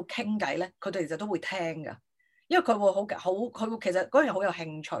個大人喺度傾偈咧，佢哋其實都會聽噶，因為佢會佢會其實嗰樣好有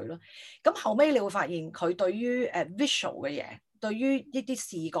興趣咯。咁後尾你會發現佢對於visual 嘅嘢，對於一啲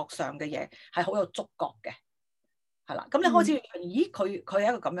視覺上嘅嘢係好有觸覺嘅。係啦，咁你開始咦佢係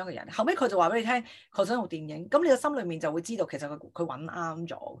一個咁樣嘅人，後尾佢就話俾你聽佢想做電影，咁你個心裏面就會知道其實佢揾啱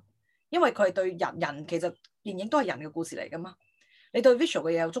咗，因為佢係對人其實電影都係人嘅故事嚟噶嘛，你對 visual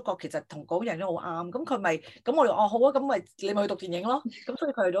嘅嘢有觸覺，其實同嗰樣都好啱，咁佢咪咁我哋好啊，咁咪你咪去讀電影咯，咁所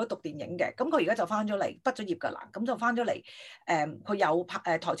以佢去咗讀電影嘅，咁佢而家就翻咗嚟畢咗業㗎啦，咁就翻咗嚟佢有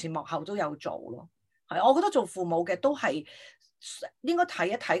拍台前幕後都有做咯，係，我覺得做父母嘅都係應該睇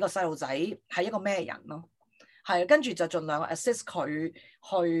一睇個細路仔係一個咩人咯。係，跟住就盡量 assist 佢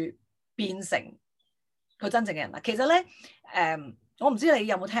去變成佢真正嘅人啦。其實咧，我唔知你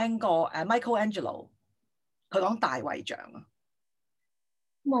有冇聽過Michelangelo 佢講大衛像啊？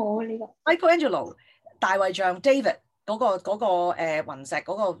冇呢個。Michelangelo 大衛像 David 嗰個雲石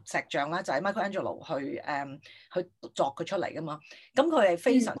嗰個石像咧，就係 Michelangelo 去作佢出嚟噶嘛。咁佢係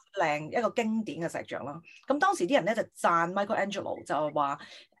非常靚一個經典嘅石像啦。咁當時啲人咧就讚 Michelangelo 就係話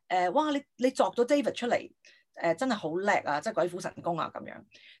哇你作咗 David 出嚟。真係好叻啊！即係鬼斧神工啊咁樣。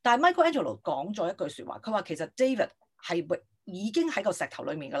但係 Michelangelo 講咗一句説話，佢話其實 David 係已經喺個石頭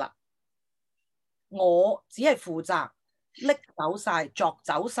裡面㗎啦。我只係負責拎走晒、鑿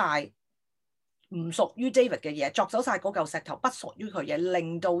走晒唔屬於 David 嘅嘢，鑿走晒嗰嚿石頭不屬於佢嘢，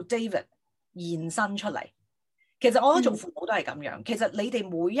令到 David 現身出嚟。其實我覺得做父母都係咁樣。其實你哋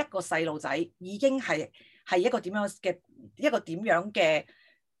每一個細路仔已經係一個點樣嘅，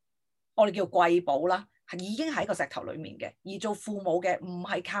我哋叫貴寶啦。已經喺個石頭裡面嘅，而做父母嘅唔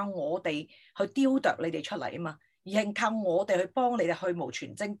係靠我哋去雕琢你哋出嚟啊嘛，而係靠我哋去幫你哋去蕪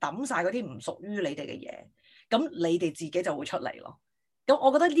存菁，抌晒嗰啲唔屬於你哋嘅嘢，咁你哋自己就會出嚟咯。咁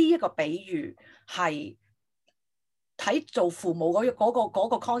我覺得呢一個比喻係睇做父母嗰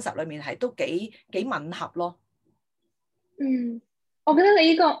個 concept 裡面係都幾吻合咯。我覺得你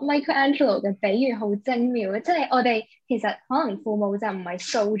呢個 Michelangelo 嘅比喻好精妙嘅，即係我哋其實可能父母就唔係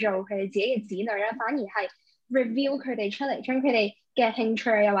塑造佢哋自己嘅子女啦，反而係 review 佢哋出嚟，將佢哋嘅興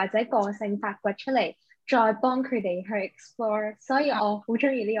趣又或者個性發掘出嚟，再幫佢哋去 explore。所以我好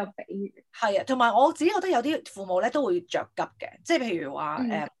中意呢個比喻。係啊，同埋我自己覺得有啲父母咧都會着急嘅，即係譬如話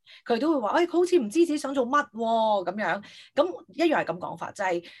佢都會話，佢好似唔知自己想做乜喎咁樣。咁一樣係咁講法，就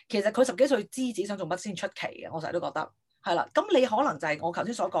係其實佢10幾歲知自己想做乜先出奇嘅。我成日都覺得。係啦，咁你可能就係我頭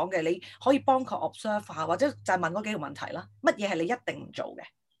先所講嘅，你可以幫佢 observe 下，或者就係問嗰幾個問題啦。乜嘢係你一定唔做嘅？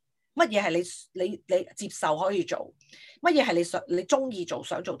乜嘢係你接受可以做？乜嘢係你中意做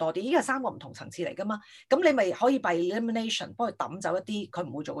想做多啲？呢個係3個唔同層次嚟噶嘛。咁你咪可以 by elimination 幫佢抌走一啲佢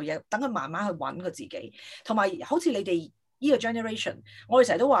唔會做嘅嘢，等佢慢慢去揾佢自己。同埋好似你哋呢個 generation，我哋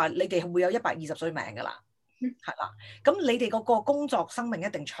成日都話你哋會有120歲命噶啦。係啦。咁你哋嗰個工作生命一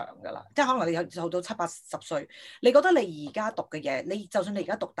定長㗎啦，即係可能你有做到70-80歲，你覺得你而家讀嘅嘢，你就算你而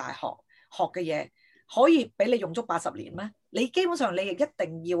家讀大學學嘅嘢，可以俾你用足80年咩？你基本上你亦一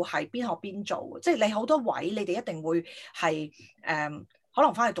定要係邊學邊做，即係你好多位你哋一定會係可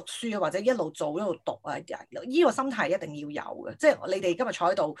能翻去讀書啊，或者一路做一路讀啊，呢個心態一定要有嘅。即係你哋今日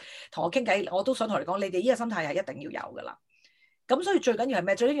坐喺度同我傾偈，我都想同你講，你哋呢個心態係一定要有㗎啦。咁所以最緊要係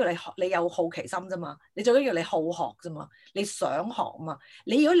咩？最緊要你有好奇心啫嘛，你最緊要你好學啫嘛，你想學啊嘛。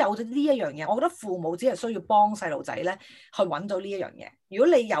你如果有咗呢一樣嘢，我覺得父母只係需要幫細路仔咧去揾到呢一樣嘢。如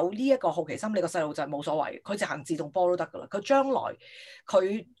果你有呢一個好奇心，你個細路仔冇所謂，佢就行自動波都得㗎啦。佢將來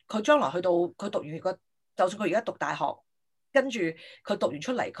佢將來去到佢讀完個，就算佢而家讀大學，跟住佢讀完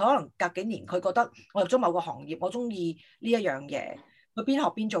出嚟，佢可能隔幾年佢覺得我入咗某個行業，我中意呢一樣嘢，佢邊學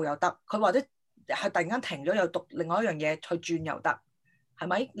邊做又得，佢或者係突然間停咗又讀另外一樣嘢去轉又得，係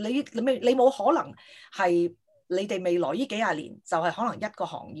咪？你冇可能係你哋未來呢幾廿年就係可能一個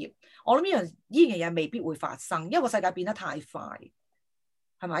行業。我諗呢樣嘢未必會發生，因為個世界變得太快，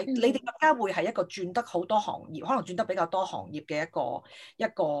係咪？你哋更加會係一個轉得好多行業，可能轉得比較多行業嘅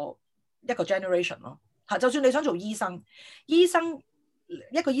一個 generation 咯。嚇，就算你想做醫生，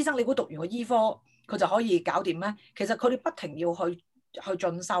一個醫生，你估讀完個醫科佢就可以搞掂咩？其實佢哋不停要去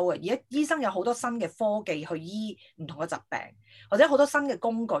進修嘅。而家醫生有好多新嘅科技去醫唔同嘅疾病，或者好多新嘅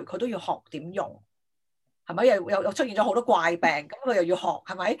工具，佢都要學點用，係咪？又出現咗好多怪病，咁佢又要學，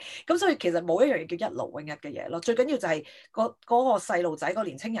係咪？咁所以其實冇一樣嘢叫一勞永逸嘅嘢咯。最緊要就係嗰個細路仔、個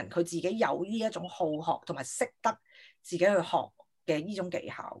年青人，佢自己有呢一種好學同埋識得自己去學嘅呢種技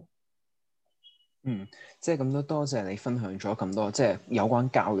巧。即係咁多謝你分享咗咁多即係有關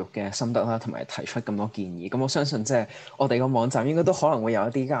教育嘅心得啦，同埋提出咁多建議。咁我相信即係我哋個網站應該都可能會有一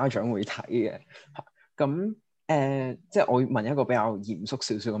啲家長會睇嘅。咁即係我問一個比較嚴肅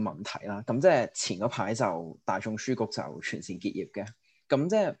少少嘅問題啦。咁即係前嗰排就大眾書局就全線結業嘅。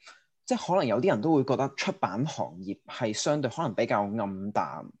咁即係可能有啲人都會覺得出版行業係相對可能比較暗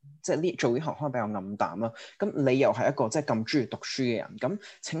淡，即係做呢行可能比較暗淡啦。咁你又係一個即係咁中意讀書嘅人，咁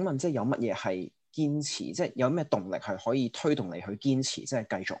請問即係有乜嘢係堅持，即係有咩動力係可以推動你去堅持，即係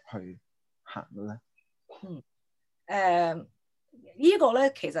繼續去行嘅咧？呢個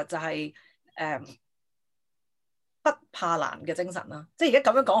咧其實就係不怕難嘅精神啦。即係而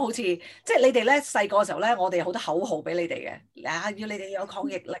家咁樣講，好似即係你哋咧細個嘅時候咧，我哋好多口號俾你哋嘅，要你哋有抗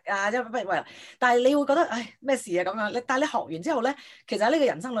逆力啊，因為但係你會覺得唉咩事啊咁樣。但係你學完之後咧，其實喺呢個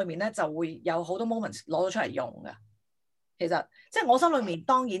人生裏面咧就會有好多 moments 攞咗出嚟用㗎。其實即係我心裏面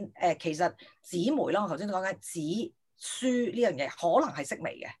當然其實紙媒啦，我頭先講緊紙書呢樣嘢，可能係式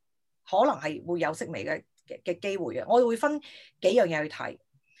微嘅，可能係會有式微嘅機會嘅。我哋會分幾樣嘢去睇，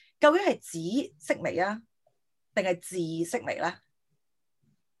究竟係紙式微啊，定係字式微咧，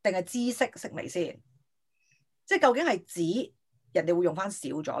定係知識式微先？即係究竟係紙人哋會用翻少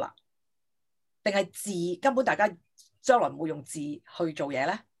咗啦，定係字根本大家將來唔會用字去做嘢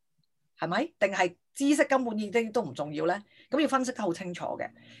咧？係咪？定係知識根本已經都唔重要咧？咁要分析得好清楚嘅。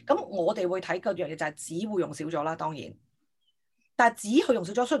咁我哋會睇嗰樣嘢就係紙會用少咗啦，當然。但係紙佢用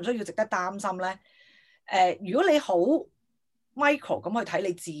少咗，需唔需要值得擔心咧？如果你好 micro 咁去睇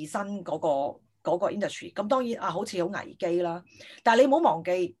你自身嗰個 industry， 咁當然好似好危機啦。但係你唔好忘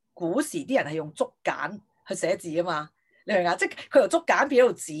記，古時啲人係用竹簡去寫字啊嘛，你明唔明啊？即係佢由竹簡變咗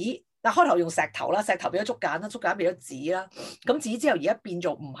做紙。但開頭用石頭啦，石頭變咗竹簡啦，竹簡變咗紙啦，咁紙之後而家變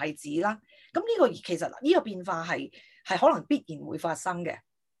做唔係紙啦。咁呢個其實呢個變化係可能必然會發生嘅。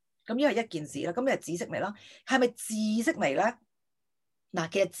咁呢係一件事啦。咁你係紙式微啦，係咪字式微咧？嗱，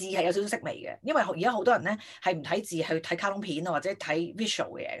其實字係有少少式微嘅，因為而家好多人咧係唔睇字，去睇卡通片啊，或者睇 visual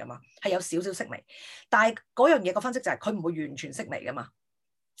嘅嘢噶嘛，係有少少式微。但係嗰樣嘢個分析就係佢唔會完全式微噶嘛。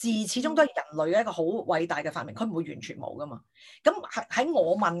字始終都係人類嘅一個好偉大嘅發明，佢唔會完全冇噶嘛。咁喺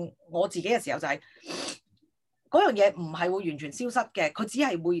我問我自己嘅時候就係嗰樣嘢唔係會完全消失嘅，佢只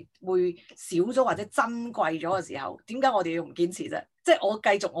係會少咗或者珍貴咗嘅時候，點解我哋要唔堅持啫？即係我繼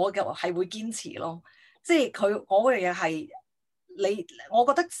續我嘅係會堅持咯。即係我嗰樣嘢係我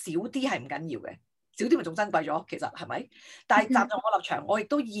覺得少啲係唔緊要嘅，少啲咪仲珍貴咗，其實係咪？但係站在我立場，我亦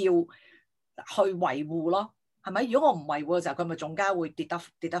都要去維護咯。係咪？如果我唔維護嘅時候，佢咪仲加會跌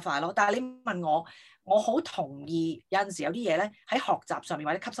得快咯。但係你問我，我好同意有陣時有啲嘢咧喺學習上面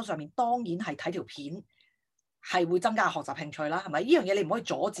或者吸收上面，當然係睇條片係會增加學習興趣啦。係咪？呢樣嘢你唔可以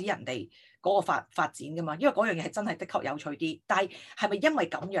阻止人哋嗰個發展噶嘛。因為嗰樣嘢係真係的確有趣啲。但係係咪因為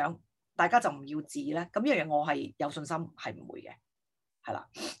咁樣大家就唔要字咧？咁呢樣嘢我係有信心係唔會嘅。係啦，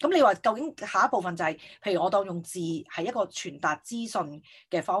咁你話究竟下一部分就係，譬如我當用字係一個傳達資訊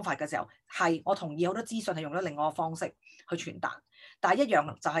嘅方法嘅時候，係我同意好多資訊係用咗另外一個方式去傳達，但係一樣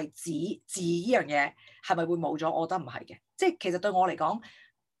就係字呢樣嘢係咪會冇咗？我覺得唔係嘅，即係其實對我嚟講，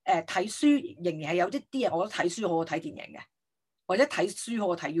睇書仍然係有啲嘢，我覺得睇書好過睇電影嘅，或者睇書好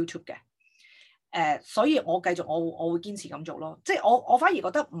過睇 YouTube 嘅。所以我繼續我會堅持咁做咯，即係我反而覺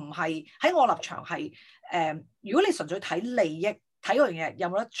得唔係喺我立場係如果你純粹睇利益，睇嗰樣嘢有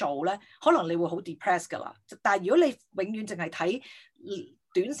冇得做咧，可能你會好 depressed 㗎啦。但係如果你永遠淨係睇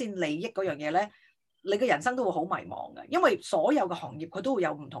短線利益嗰樣嘢咧，你嘅人生都會好迷茫嘅，因為所有嘅行業佢都會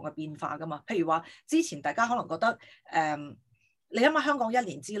有唔同嘅變化㗎嘛。譬如話之前大家可能覺得你諗下香港1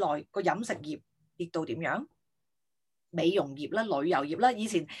年之內個飲食業跌到點樣？美容業啦、旅遊業啦，以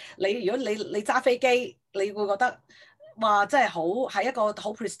前如果你揸飛機，你會覺得哇，真係係一個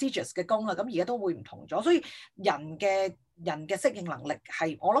好 prestigious 嘅工啦。咁而家都會唔同咗，所以人嘅適應能力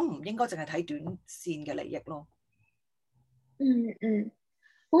係我諗唔應該淨係睇短線嘅利益咯。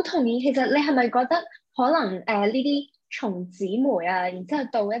好同意。其實你係咪覺得可能呢啲從紙媒啊，然之後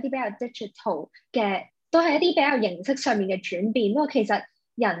到一啲比較 digital 嘅，都係一啲比較形式上面嘅轉變？不過其實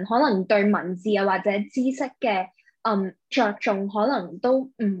人可能對文字啊或者知識嘅着重可能都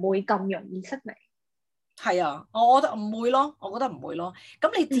唔會咁容易式微。係啊，我覺得唔會咯，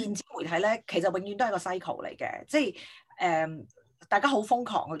咁你電子媒體咧，其實永遠都係個 cycle 嚟嘅，即係大家好瘋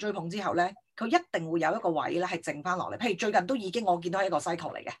狂去追捧之後咧，佢一定會有一個位咧係靜翻落嚟。譬如最近都已經我見到係一個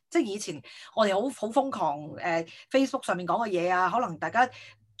cycle 嚟嘅，即係以前我哋好瘋狂Facebook 上面講嘅嘢啊，可能大家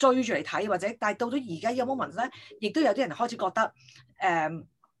追住嚟睇或者，但係到咗而家有 moment 咧，亦都有啲人開始覺得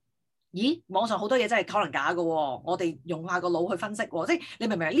咦，網上好多嘢真係可能假嘅喎，我哋用下個腦去分析喎，即係你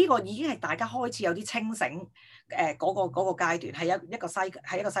明唔明？呢個已經係大家開始有啲清醒嗰個階段，係一個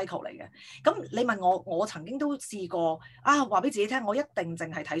cycle 嚟嘅。咁你問我曾經都試過話俾自己聽，我一定淨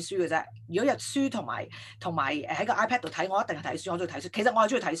係睇書嘅啫。如果有書同埋喺個 iPad 度睇，我一定係睇書，我中意睇書。其實我係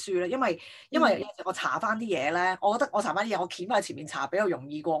中意睇書咧，因為有時我查翻啲嘢咧，我覺得我查翻啲嘢，我鉗喺前面查比較容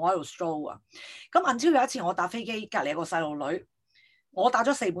易過我喺度 scroll 啊。咁until有一次我搭飛機，隔離有個細路女。我帶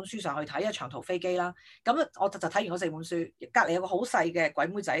咗4本書上去睇，長途飛機啦。咁我就睇完嗰4本書，隔離有個好細嘅鬼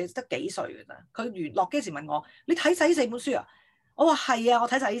妹仔，得幾歲嘅咋？佢落機時問我：你睇晒呢4本書啊？我話係啊，我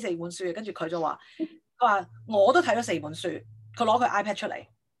睇晒呢4本書。跟住佢就話：我都睇咗4本書。佢攞佢 iPad 出嚟，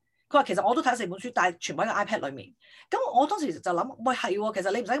佢話其實我都睇咗4本書，但係全部喺個 iPad 裡面。咁我當時就諗：喂，係喎，其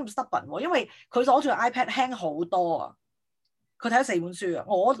實你唔使咁 stubborn 喎，因為佢攞住個 iPad 輕好多啊。佢睇咗4本書啊！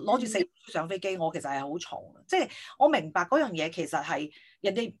我攞住4本書上飛機，我其實係好重。即係我明白嗰樣嘢其實係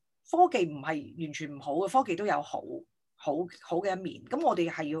人哋科技唔係完全唔好嘅，科技都有好嘅一面。咁我哋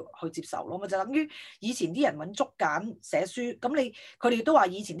係要去接受咯。咪就等於以前啲人揾竹簡寫書，咁佢哋都話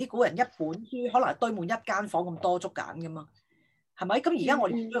以前啲古人一本書可能係堆滿一間房咁多竹簡噶嘛，係咪？咁而家我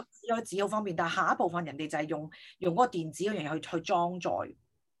哋用咗紙好方便，但係下一部分人哋就係用嗰個電子嗰樣嘢去裝載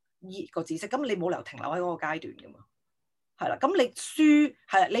呢個知識。咁你冇理由停留喺嗰個階段噶嘛？係啦，咁你書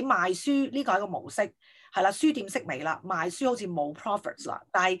係啦，你賣書呢個係一個模式，係啦，書店式微啦，賣書好似冇 profits 啦，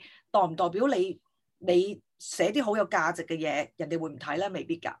但係代唔代表你寫啲好有價值嘅嘢，人哋會唔睇咧？未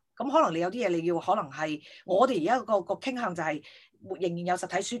必㗎。咁可能你有啲嘢你要，可能係我哋而家個傾向就係仍然有實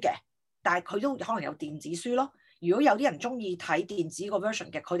體書嘅，但係佢都可能有電子書咯。如果有啲人中意睇電子個 version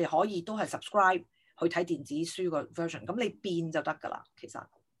嘅，佢哋可以都係 subscribe 去睇電子書個 version， 咁你變就得㗎啦，其實。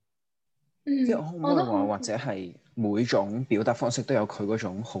即係我可唔可以話，或者係每種表達方式都有佢嗰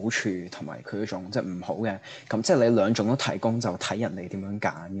種好處同埋佢嗰種即係唔好嘅，咁即係你兩種都提供，就睇人哋點樣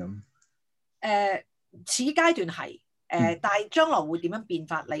揀咁。此階段係但係將來會點樣變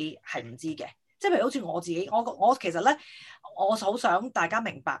法，你係唔知嘅。即係譬如好似我自己，我其實咧，我好想大家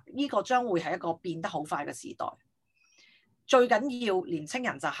明白，呢個將會係一個變得好快嘅時代。最緊要年青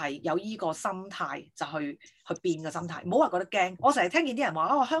人就係有依個心態，就去變個心態，唔好話覺得驚。我成日聽見啲人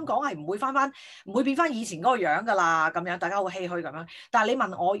話香港係唔會變翻以前嗰個樣㗎啦，咁樣大家好唏噓咁樣。但係你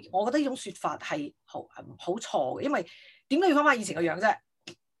問我覺得呢種説法係好錯嘅，因為點解要翻翻以前個樣啫？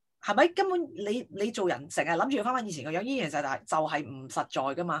係咪根本你做人成日諗住要翻翻以前個樣，依樣就係唔實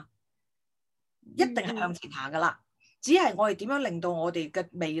在㗎嘛？一定係向前行㗎啦，只係我哋點樣令到我哋嘅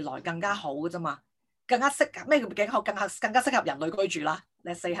未來更加好㗎啫嘛。更加適合咩叫更加適合人類居住啦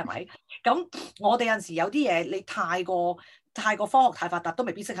 ？Let's say 係咪？咁我哋有陣時有啲嘢你太過科學太發達都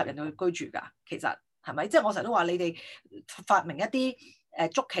未必適合人類居住㗎。其實係咪？即係我成日都話你哋發明一啲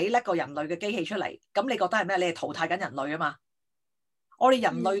捉棋叻過人類嘅機器出嚟，咁你覺得係咩？你係淘汰緊人類啊嘛！我哋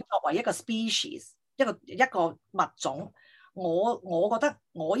人類作為一個 species，一個物種。我覺得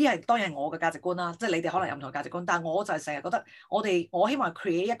我依係當然係我嘅價值觀啦，即係你哋可能有唔同嘅價值觀，但係我就係成日覺得我希望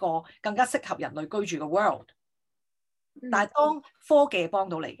create 一個更加適合人類居住嘅 world。但係當科技幫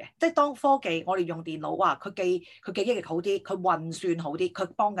到你嘅，即係當科技我哋用電腦，哇，佢記憶力好啲，佢運算好啲，佢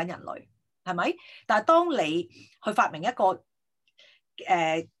幫緊人類，係咪？但係當你去發明一個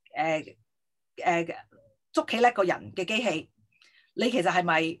捉棋叻個人嘅機器，你其實係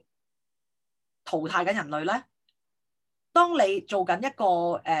咪淘汰緊人類咧？當你做緊一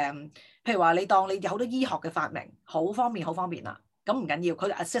個譬如話你當你有好多醫學嘅發明，好方便啦，咁唔緊要，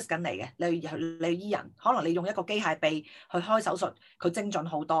佢 assist 緊你嘅，你醫人，可能你用一個機械臂去開手術，佢精準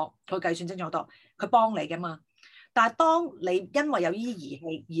好多，佢計算精準好多，佢幫你噶嘛。但係當你因為有醫儀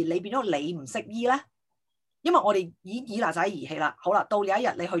器而你變咗你唔識醫咧，因為我哋依賴晒儀器啦。好啦，到有一日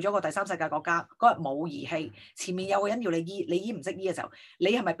你去咗個第三世界國家，嗰日冇儀器，前面有個人要你醫唔識醫嘅時候，你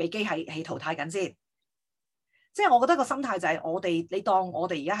係咪俾機器淘汰緊先？即係我覺得個心態就係你當我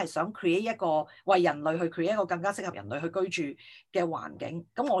哋而家係想 create 一個為人類去 create 一個更加適合人類去居住嘅環境，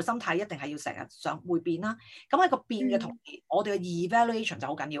咁我心態一定係要成日想會變啦。咁喺個變嘅同時，我哋嘅 evaluation 就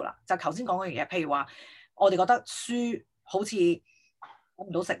好緊要啦。就頭先講嗰樣嘢，譬如話我哋覺得書好似搵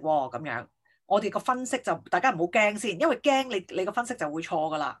唔到食喎咁樣。我哋個分析就大家唔好驚先，因為驚你個分析就會錯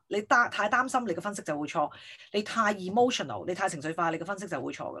噶啦。你太擔心，你個分析就會錯；你太 emotional， 你太情緒化，你個分析就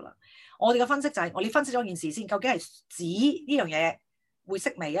會錯噶啦。我哋嘅分析就係我哋分析咗件事先，究竟係紙呢樣嘢會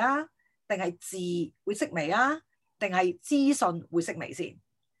式微啊，定係字會式微啊，定係資訊會式微先？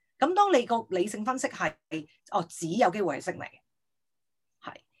咁當你個理性分析係紙有機會係式微。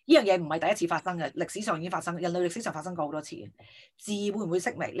呢樣嘢唔係第一次發生嘅，歷史上已經發生，人類歷史上發生過好多次嘅。字會唔會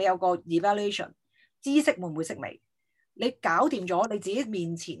式微？你有個 evaluation， 知識會唔會式微？你搞掂咗你自己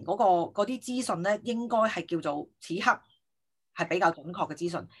面前嗰啲資訊咧，應該係叫做此刻係比較準確嘅資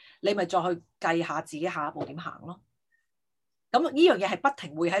訊，你咪再去計下自己下一步點行咯。咁呢樣嘢係不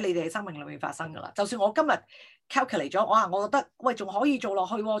停會喺你哋嘅生命裏面發生噶啦。就算我今日 calculate 咗，我覺得喂仲可以做落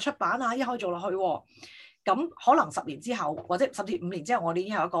去喎，出版啊，可以做落去喎。咁可能10年之後，或者甚至5年之後，我哋已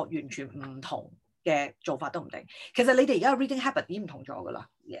經有一個完全唔同嘅做法都唔定。其實你哋而家 reading habit 已經唔同咗噶啦。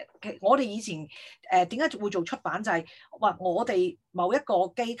我哋以前點解會做出版就係話我哋某一個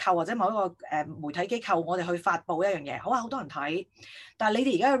機構或者某一個媒體機構，我哋去發布一樣嘢，好多人睇。但係你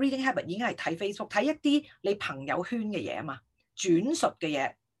哋而家嘅 reading habit 已經係睇 Facebook， 睇一啲你朋友圈嘅嘢啊嘛，轉述嘅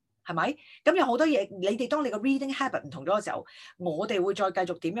嘢係咪？咁有好多嘢，你哋當你個 reading habit 唔同咗嘅時候，我哋會再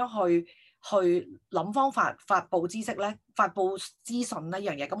繼續點樣去諗方法發布知識咧，發布資訊呢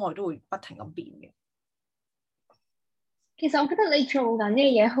樣嘢，咁我哋都會不停咁變嘅。其實我覺得你做緊嘅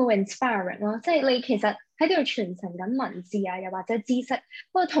嘢好 inspiring 咯，即係你其實喺度傳承緊文字啊，又或者知識。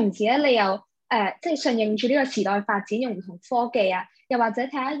不過同時咧，你又即係順應住呢個時代發展，用唔同科技啊，又或者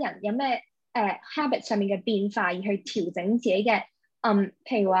睇下人有咩habit 上面嘅變化，而去調整自己嘅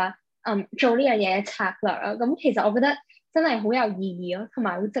譬如話做呢樣嘢嘅策略啊。咁其實我覺得真係好有意義咯，同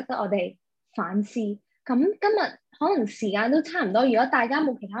埋好值得我哋反思。咁今日可能時間都差唔多，如果大家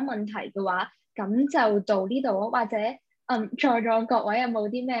冇其他問題嘅話，咁就到呢度，或者在座各位有冇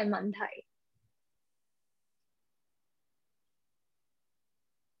啲咩問題？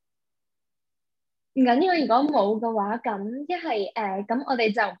唔緊要，如果冇嘅話，咁一係咁我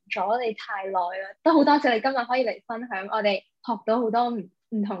哋就唔阻你太耐啦。都好多謝你今日可以嚟分享，我哋學到好多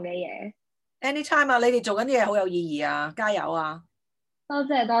唔同嘅嘢。Anytime 啊，你哋做緊啲嘢好有意義啊，加油啊！多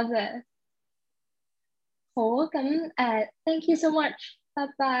謝多謝。好，咁thank you so much，拜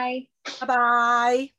拜。拜拜。